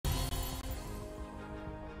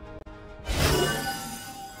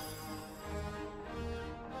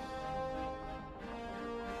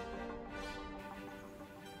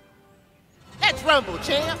crumble,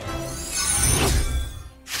 champ.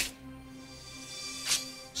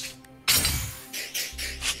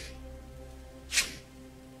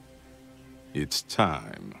 It's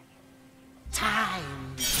time.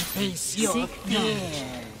 Time to face your fears.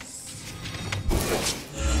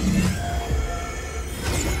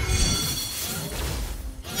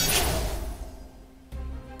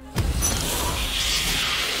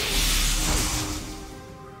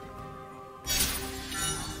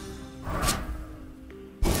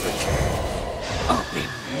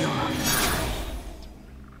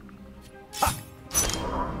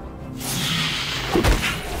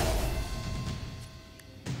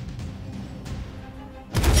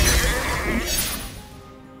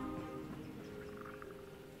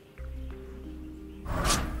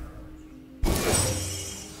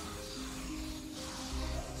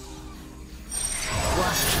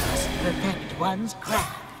 Perfect one's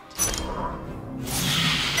craft.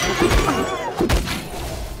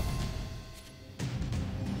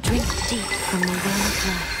 Drink deep from the well of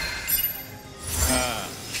life.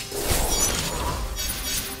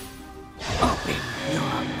 Open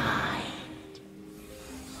your mind.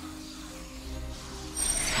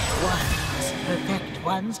 One must perfect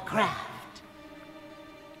one's craft.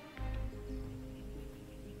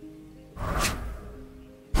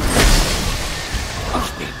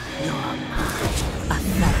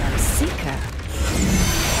 Another seeker.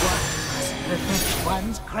 One must perfect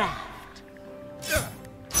one's craft.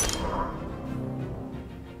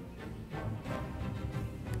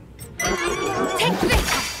 Take this!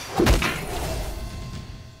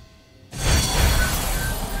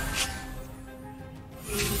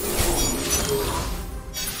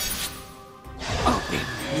 Open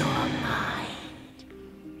your mind.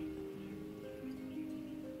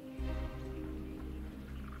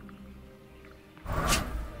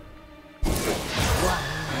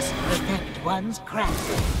 One's craft.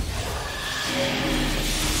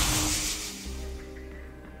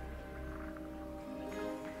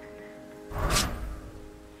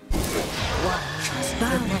 One must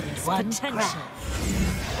protect one's craft.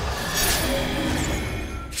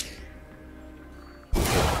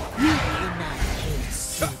 You cannot keep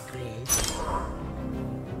secrets.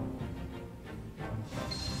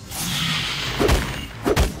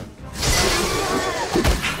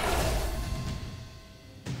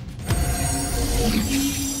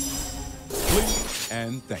 Please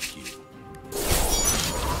and thank you.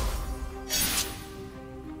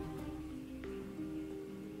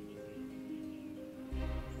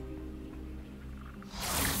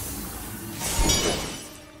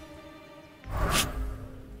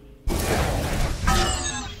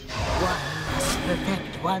 One must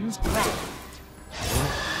protect one's craft.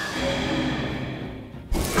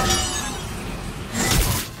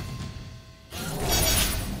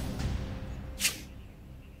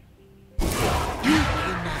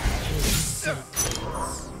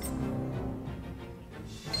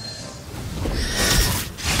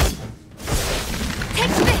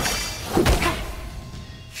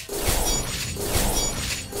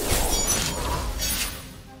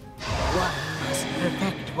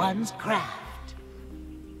 One's craft.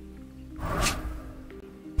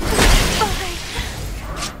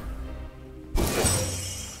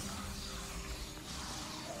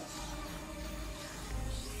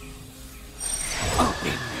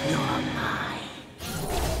 Open your mind.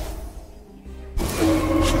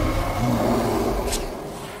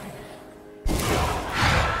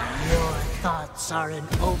 Your thoughts are an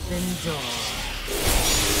open door.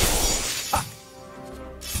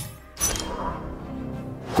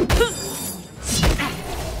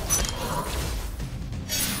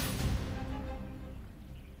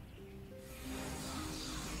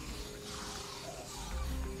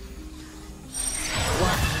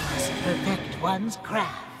 Perfect one's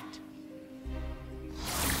craft.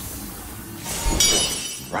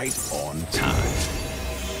 Right on time.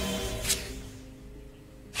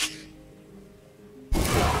 You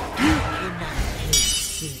cannot keep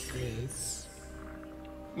secrets.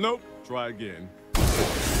 Nope. Try again.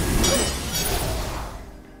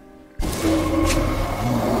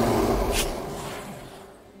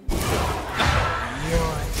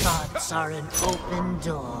 Your thoughts are an open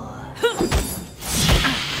door.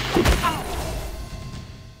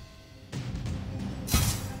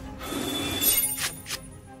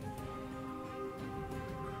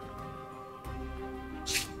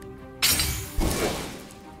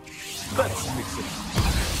 Let's mix it up.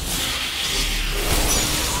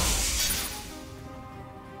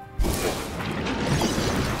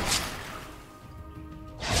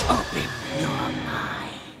 Open your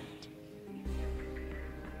mind.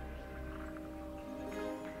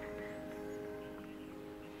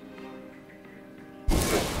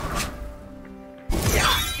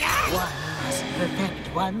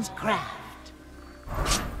 perfect one's craft.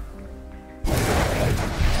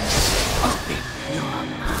 Open your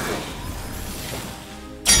mind.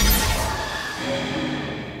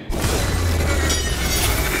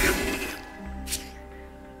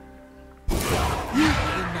 You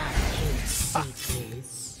cannot kill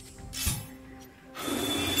secrets.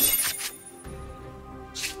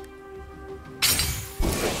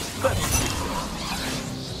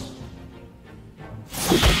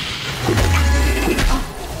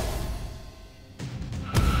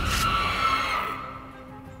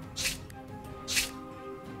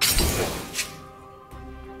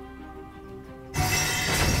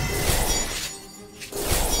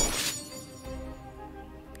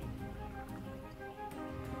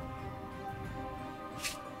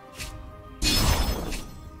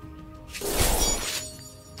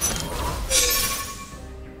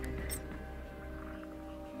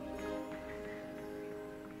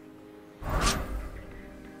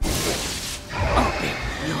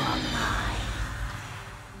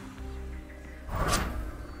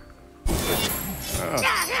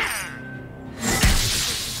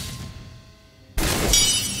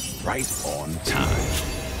 Right on time.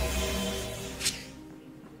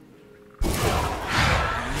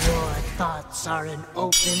 Your thoughts are an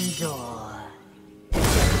open door.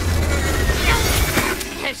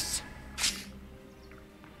 Yes.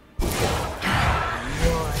 Your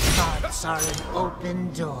thoughts are an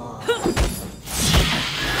open door.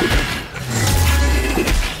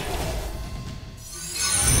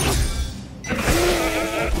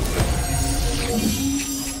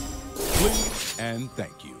 Please and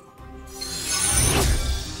thank you.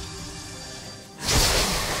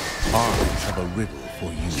 I have a riddle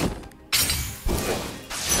for you.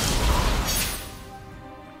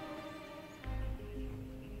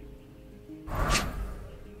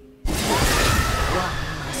 One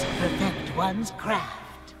must perfect one's craft.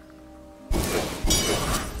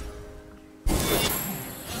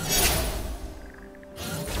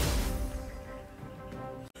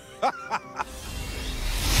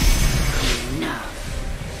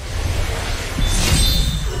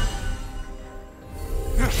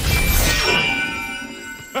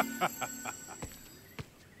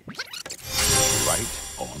 Right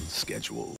on schedule.